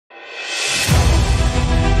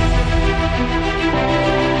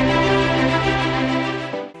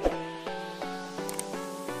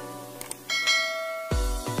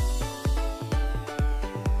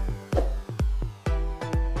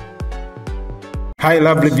Hi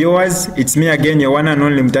lovely viewers, it's me again, your one and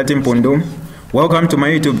only Mutati Mpundu. Welcome to my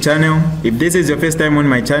YouTube channel. If this is your first time on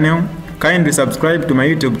my channel, kindly subscribe to my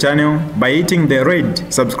YouTube channel by hitting the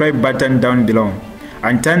red subscribe button down below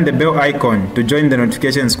and turn the bell icon to join the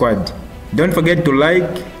notification squad. Don't forget to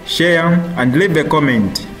like, share and leave a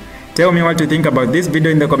comment. Tell me what you think about this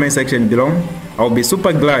video in the comment section below. I'll be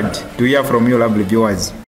super glad to hear from you lovely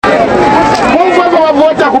viewers.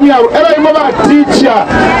 Teacher,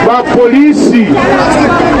 polisi,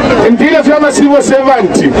 ndile vyama civil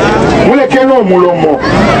servant, mulekeno mulomo,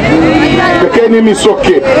 lekeni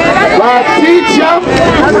misoke. Teacher,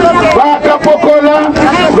 kapokola,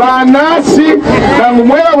 nasi, na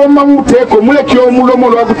mwela wama muteko, mulekio mulomo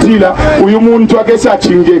lwakutila, uyu muntu akesa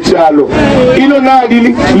chinge chalo. Ilo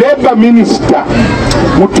nalili, Labour Minister,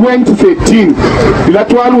 mu 2013, ila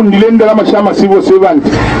tuwalu ndilenda la mashama civil servant.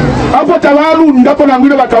 Apo tawalu ndapo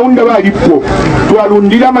nangwile bakaunda balipo.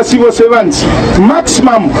 Tuwalundila ama civil servants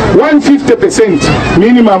maximum 150%,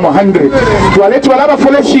 minimum 100. Tuwaletu walaba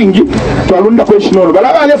foleshingi, tuwalunda questionolo.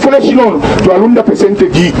 Balaba ale foleshinolo, tuwalunda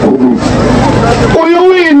percentage ikulu.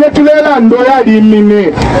 Uyuwi netulela ndoya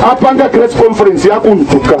limine, apanga press conference ya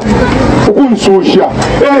kuntuka, ukunsusha.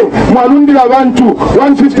 Mwalundila bantu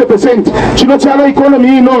 150%, chino chala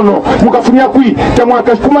economy inono, mukafunia kui,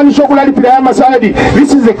 tamwaka kumanisho kulali pila ya masaladi.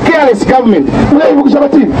 This is a careless government. Mula hivu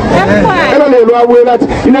kushabatini? Ela lelo abuelati,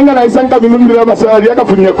 inanga na isanga minundila masaladi, yaka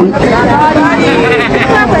funia kui.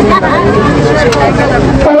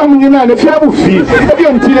 Pala mwenyenane, fiabu fi,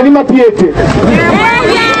 ebyo ntile ni mapiete.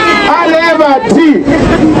 Alevati,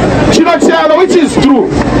 chino chala, which is true.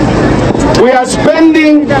 We are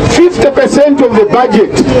spending 50% of the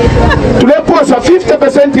budget. Tuleposa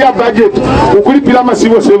 50% ya budget. Ukulipila ama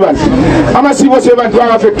civil servant. Ama civil servant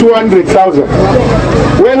wanga fe 200,000.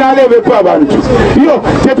 Wena aleve kwa bantu. Yo,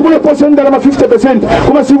 tetule posenda ama 50%.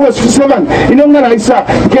 Kuma civil servant. Inonga na isa.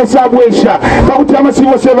 Kesa abuesha. Pakuti ama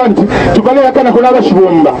civil servant. Tukale yakana konaba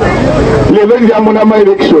shibomba. Level ya monama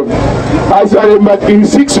election. But in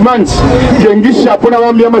 6 months, jengisha pona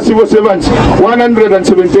wambi ama civil servants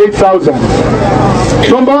 178,000.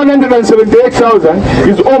 Number 178,000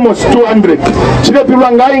 is almost 200. Chile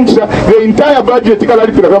pilangaincha the entire budget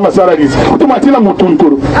ikalipira kama salaries. Kutumatila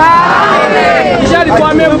mutunturu.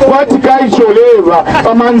 Wati kaisholeva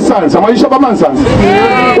pamansansa, maisha pamansansa.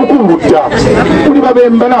 Ukubuta. Kuli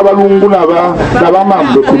babemba na balungu na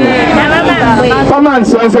bamambe kuno.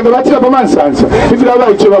 Pamansansa gabatira pamansansa. Ifila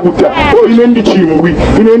baiche babuta. Oh inendi chimbwi,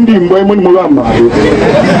 inendi mbwe muni mulamba.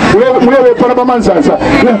 Mwewe para pamansansa.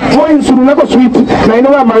 Mo insulu nako sweet na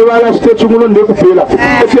inowa mawala stage mulo ndeku pela.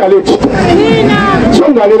 Efi aleti.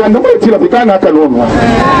 Songa lela ndamwetira pikana akalonwa.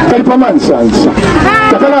 Kali pamansansa.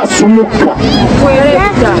 Takala sumuka.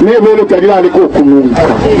 Nebele tagila aliko kumunga.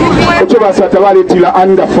 Ocho basata baletila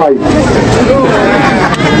under 5.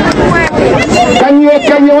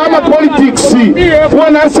 Kanye wama politics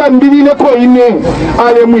wana sambili leko ine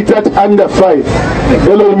ale Mutati under 5.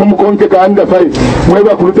 Elo mumukonke ka under 5.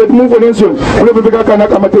 Mweba kuluteti mungu nenson. Ule bebeka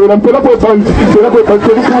kanaka matewela mpela po panti. Mpela po panti.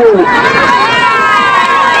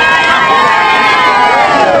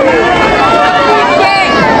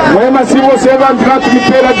 Mwema civil servant not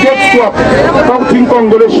mipela debt swap. Pakuti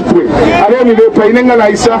nkongole shipwe. Ale milepa inenga na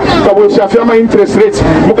isa kabosha fiama interest rates.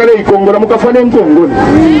 Mukale ikongola mukafane nkongole.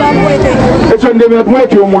 Echo ndeme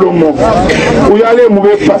mweke omulomo. Uyale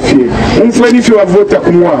mubepa fie. Umfenifi wa vota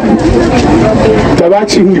kumwa.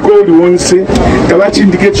 Tabachi ndiko uli wonse. Tabachi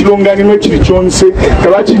ndike chilongani no chili chonse.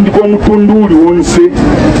 Tabachi ndiko Mpundu uli wonse.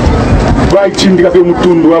 Chindika pe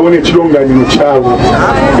Mpundu wabone chilongani no chavo.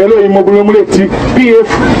 Elo imogulo muleti PF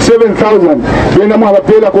 7,000. Bena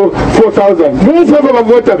mwabapela ko 4,000. Mumfe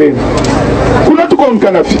bavota bena. Kuna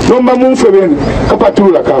tukonkana fi. Nomba mumfe bena.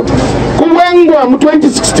 Kapatula kabo. Kumwengwa mu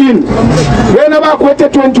 2016. Bena bakwete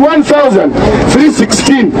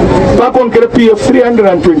 21,316. Bakonkele PF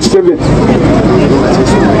 327.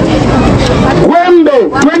 Kwembe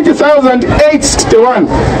 20,861.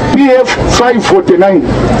 PF 549.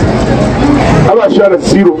 Abashara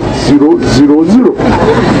 0,000.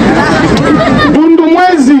 Dundu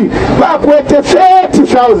mwezi bakwete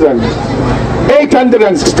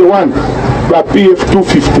 30,861 ba PF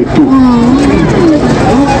 252.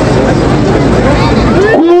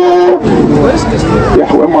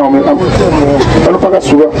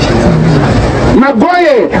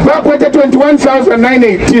 Magoye bakwete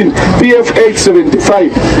 21,918 PF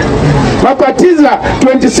 875. Mapatiza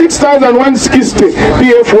 26,160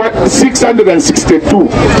 PF 662.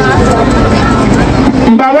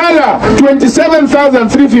 Mbawala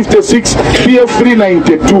 27,356 PF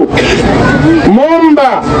 392.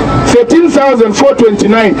 Momba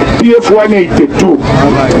 13,429 PF 182.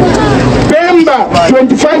 Pemba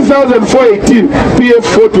 25,418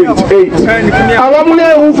 PF 428 abamune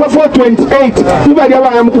ufa 428 tibali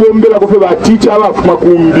abamu kubombera ko ba teacher abafu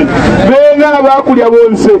makumbi bena abakulya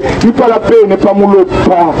bonse nipala pene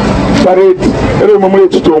pamulopa pareti ero mumule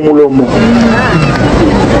kitomulomo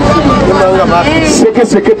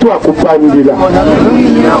seke twakupandira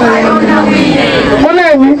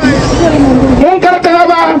moneni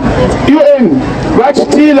munkarakaba UN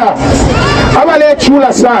bachitila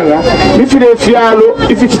abalechula sana bifile fyalo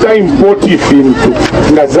ifichita import ifintu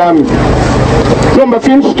ngazami nomba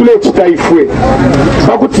fintu tulechita ifwe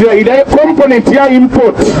bakutira ile component ya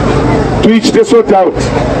import tuichite sort out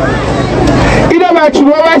ila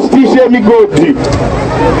bachulwa bachitishe migodi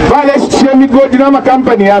baleshitishe migodi na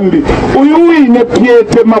makampani yambi uyu ine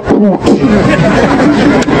piete maputi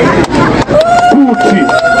puti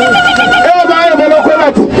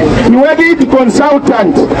ni lead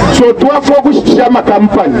consultant so tuwafo kushitisha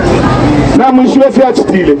makampani na mwishiwe fya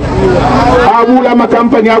chitile abula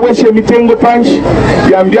makampani abweshe mitengo panchi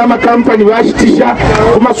yambia makampani bashitisha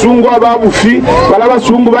kumasungu ababufi bala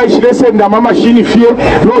basungu bayishirese ndama mashini fye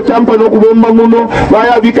no tampa no kubomba muno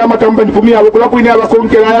bayabika makampani kumia abukula kwini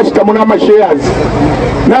abakonkera yashitamuna mashares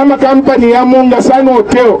na makampani ya munga sana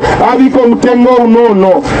hoteo abiko mtengo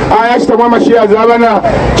unono ayashitamuna mashares abana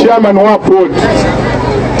chairman wa board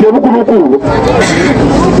tebukuluku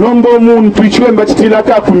nombo muntu ichwemba chitila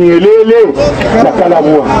kakunyelele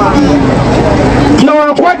nakalabwa na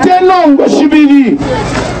wakwate nongo shibiri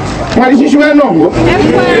mwalishishwe nongo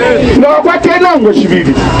na wakwate nongo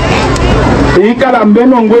shibiri ikalambe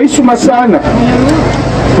nongo isuma sana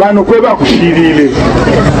bano kweba kushirile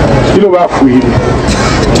ilo bafuile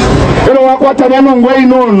elo wakwata nongo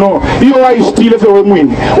inono iyo waishitile fewe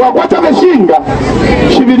mwini wakwata beshinga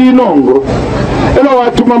shibiri nongo elo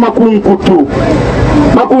watuma makunkutu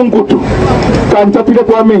kantapile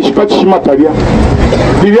kwa menshi pa Chishimba kalya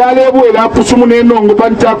bibyale bwela pusumu nenongo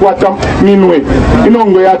pantakwata minwe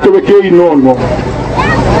inongo yatobeke inono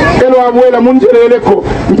elo abwela munjeleleko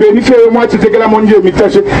mpeni fewe mwachitekela monje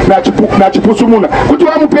mitashe na chipusumuna kuti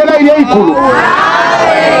wamupela ile ikulu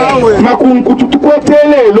makunkutu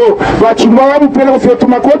tukwetelelo bachumba wamupela kufetu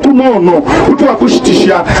makotu nono kuti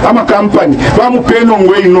wakushitisha ama kampani bamupeno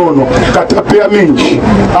ngwe inono katapea menshi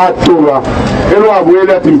atola elo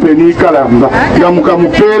abwela timpeni kalamba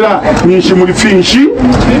yamukamupela nishi mulifinshi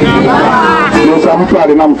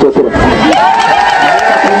nosampale na mtotola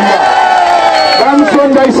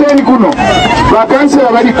bamusonda iseni kuno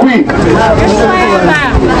bakansela bali kwi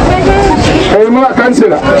mwa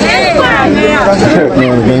kansela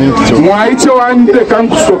mwaicho wandile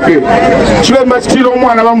kankusoke chile mbachitilo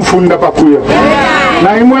mwana bamufunda pakuya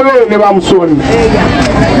na imwe bene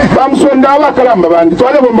bamusonda abakalamba bandi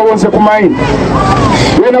twale bomba bonse kumaini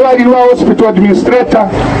wena wali lwa hospital administrator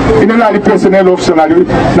ina nali personnel officer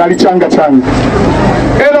nali changa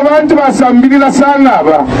elo bantu basambilila sana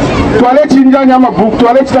aba twale chinjanya amabuku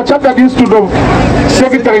twale chita Chartered Institute of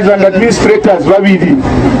Secretaries and Administrators babiri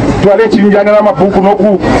twale chinjanya amabuku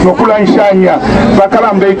nokulanshanya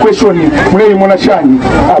bakalamba equation mule imona shanya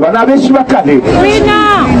abana beshi bakale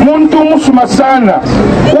muntu musuma sana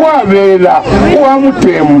uwabela uwa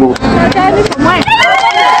mutembo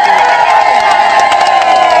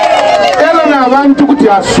abantu kuti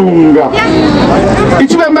asunga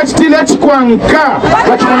ichibemba chitile chikwanka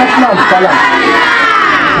bachibona kunampala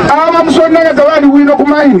aba musonda ngabali wino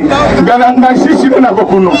kumaini ngashishile nako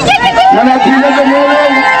kuno nanatileze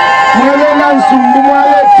mwele nansumbu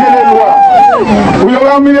mwaletelelwa uyo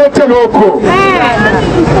wamileteloko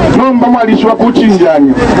nomba mwalishwa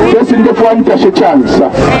kuchinjanya esi ndefu wanitashe chansa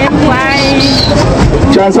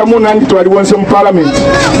munandi twali wonse mu parliament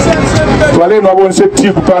twaleno abonse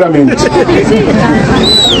tiku parliament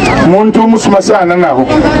muntu musuma sana naho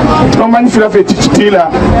nomba nifila fe tichitila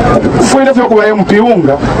fuila fe kuba MP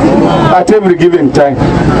unga at every given time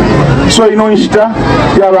so ino nshita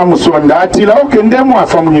yaba musonda atila okendemu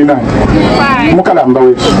afa munyinani mukalamba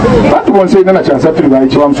wetu batu bonse ina na chansa tuli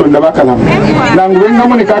bayichi wa musonda bakalamba nanguwenga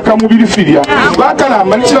moneka kamubili filia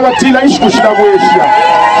bakalamba nichila batila ishikushila bwesha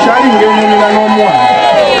shali ngenyumina nomwa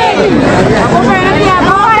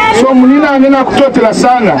so munina anena kutotela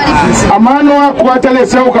sana amano wako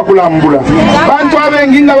atalesa ukakulambula bantu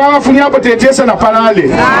abenginga babafunya hapo tetesa na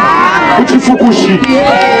palale kuchifukushi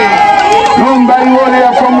nomba iwole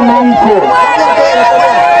ya famu nonko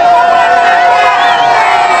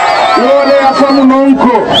iwole ya famu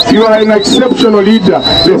nonko you are an exceptional leader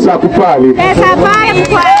lesa kupale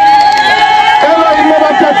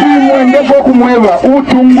mwendeko kumweba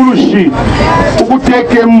utungulushi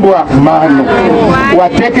ukuteke mbwa mano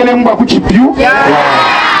watekele mbwa kuchipyu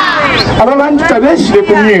Abantu tabeshile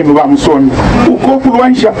kumyenu bamusonda. Uko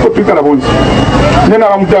kulwanisha kotukala bonzi. Nena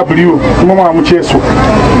ba MW mama wa mcheso.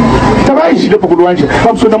 Tabaishile kulwanisha.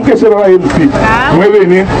 Bamusonda mukese baba MP.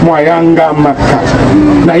 Mwebene mwayanga maka.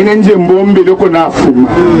 Na ine nje mbombe loko nafuma.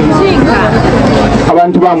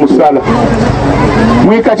 Abantu bamusala.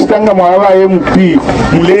 Mweka chitanga mwaba MP.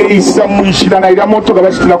 Muleisa mwishira na ila moto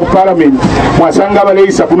kabashitira ku parliament. Mwasanga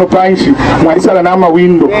baleisa kuno panshi. Mwalisala na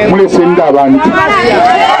window. Mule senda abantu.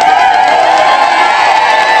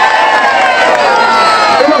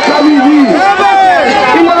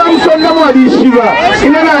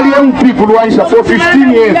 Inana ali people waisha for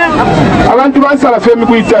 15 years. Abantu bansala femi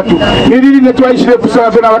ku 3. Nilili netwaishire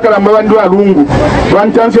kusala fena bakalamba bandu alungu.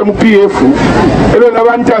 Bantanfe mu PF. Elo na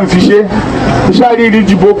bantanfishe. Ishali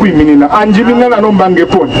eligible kuiminina. Anjibinana no mbange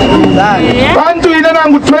poni. Bantu inana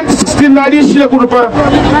ngu 2016 nalishire kurupa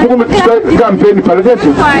campaign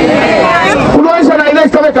paradiso. Kulwaisha na ile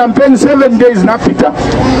stave campaign 7 days napita.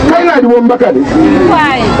 Kaina aliwomba kale.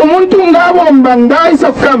 Umuntu ngabomba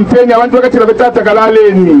ndaisa campaign abantu bakatira betata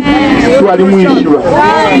kalaleni twali mwishwa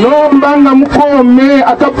nombanga mukome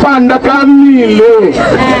akapanda kamile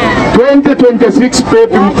 2026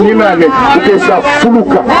 pepe mtinane ukesa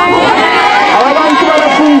fuluka abantu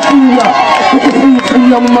balafunfunya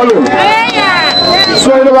mu malo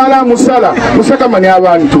so ile bala musala musaka mani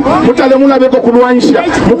abantu mutale mulabeko kulwanisha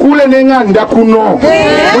mukule nenganda kuno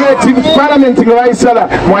mule parliament ngwaisala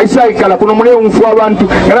mwaisala kuno mule umfu abantu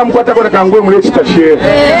era mukwata ko kangwe mule chitashe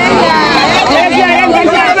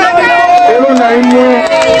elo na ine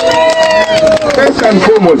first and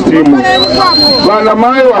foremost timu bana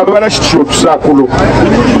mayo abana shicho tusakulo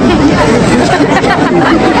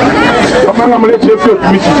Amanga mule chefio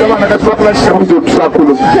tumichicha bana katwakula shicho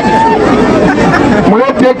tusakulo mule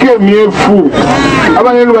teke miefu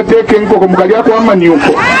abana bateke nkoko mugali yako amani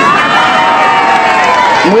uko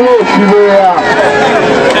mule filoya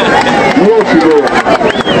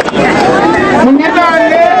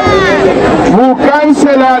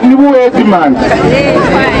bukansela nibu edman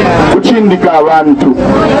kuchindika abantu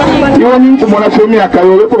iwo nintu mona shomi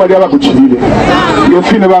akayobe ko bali abakuchirire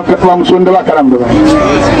yefine bamusonda bakalamba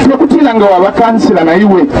bali kutilanga wabakansela na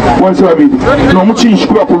iwe wonse babiri no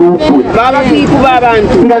muchinshikuba kulupwe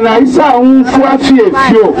babantu ngana isa umfu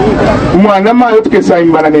afyefyo mwana mayo tukesa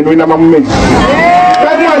imbana neno ina mamume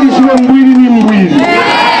kani alishwe mbwili ni mbwili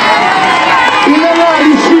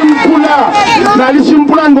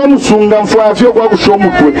nalishimpula ngomusunga mfafyo kwa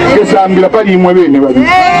kushomutwe kesambira pali imwe bene babi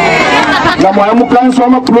na mwana mukanso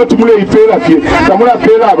amaploti mule ipela pye kamula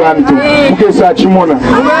pela abantu mukesa chimona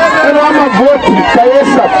eno amavoti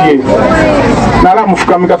kayesa pye nala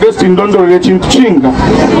mufukamika first ndondolele chintu chinga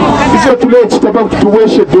isyo tuleti tapa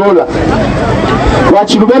kutuweshe dola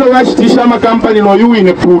wachilubelo washitisha makampani no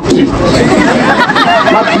yuine puti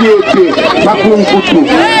mapieke makunkutu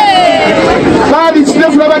but it's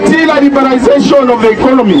definitely a liberalization of the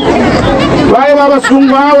economy. Why baba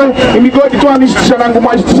sungwawe imigodi to anishisha nangu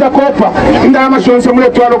mwajitisha kopa inda ama shonse mule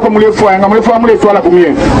twalo ko mule fwanga mule fwa mule twala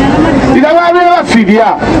kumye ila babe bafidia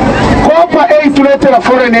kopa tuletera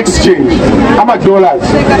foreign exchange ama dollars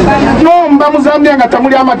no mba Muzambia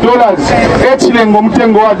ngatamuli ama dollars echilengo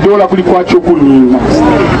mutengo wa dola kuli kwa chokunina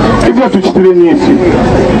ivyo tuchitire nyifi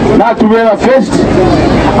na tubera first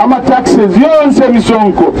ama taxes yonse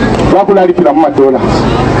misonko bakulalipira mu dollars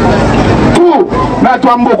tu na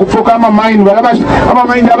tuambo kufoka ama mine balabashi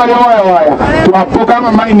ama mine abali waya tuapoka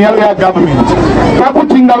ama mine yale ya government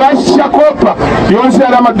bakutinga basha kopa yonse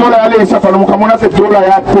ala madola yale isafalo mukamona se dola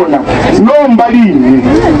yakona no mbali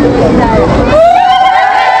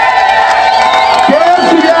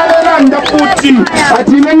ndaputi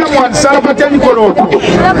atinenga mwansala pateni koroko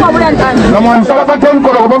na mwansala pateni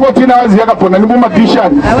koroko bako tina wazi yakapona nibuma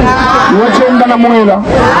kishani niwachenda na mwela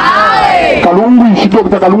kalungu ishi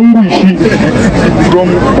dokta kalungu ishi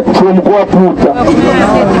from kwa puta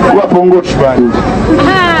kwa pongo chibani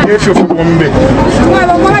yesho fukumbe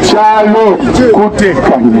chalo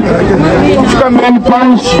kutekanye fukameni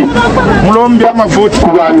panshi mulombi ama vote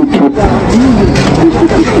kubantu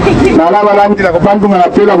nalaba landira kubantu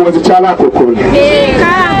ngapela bonzi chala kokole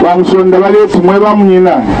bamusonda balefu mweba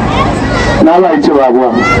munyina naba iche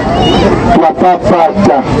babwa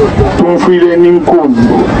twapapata tumfire ninkundu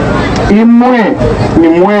imwe ni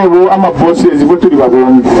mwebo ama bosses vote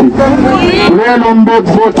libabonzi lelo mbe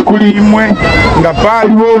vote kuli imwe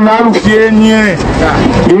ngapali wo narufyenye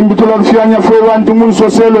imbi tolafyanya fwe bantu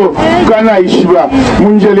munsoselo kana ishiba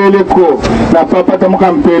munjeleleko na papata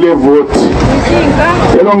mukampele vote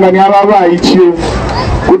elo ngani ababa iche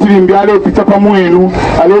kutilimbi ale pita pamwenu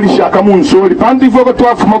ale lishaka munsoli pantu ifo ko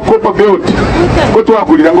twafuma kopa belt ko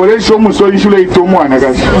twakulira ngole lisho munsoli shule ito mwana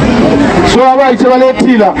kazi so abaite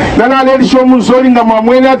baletila nana ale lisho munsoli nga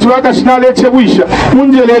mwamwene atulaka shinale chebwisha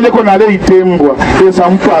munjelele ko nale itembwa esa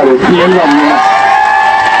mpale kiyenga mwana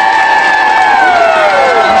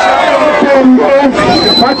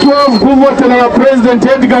Patwa ukuvotela wa President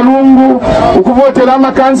Edgar Lungu, ukuvotela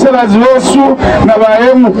makanselas wesu na ba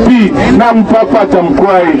MP na mpapata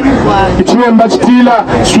mkwai. Hichilema chitila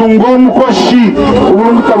sungomu koshi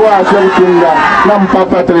ubulungu tabwati ya mkinga na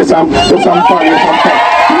mpapata lesampale.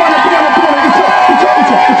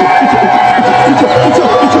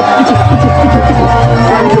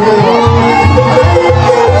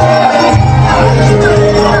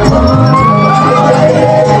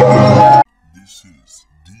 This is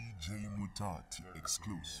DJ Mutati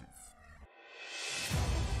exclusive.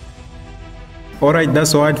 Alright,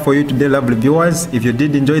 that's all for you today, lovely viewers. If you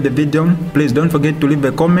did enjoy the video, please don't forget to leave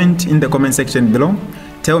a comment in the comment section below.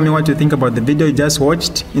 Tell me what you think about the video you just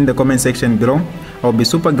watched in the comment section below. I'll be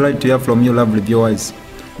super glad to hear from you, lovely viewers.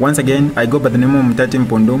 Once again, I go by the name of Mutati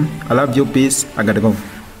Mpundu. I love you, peace, I gotta go.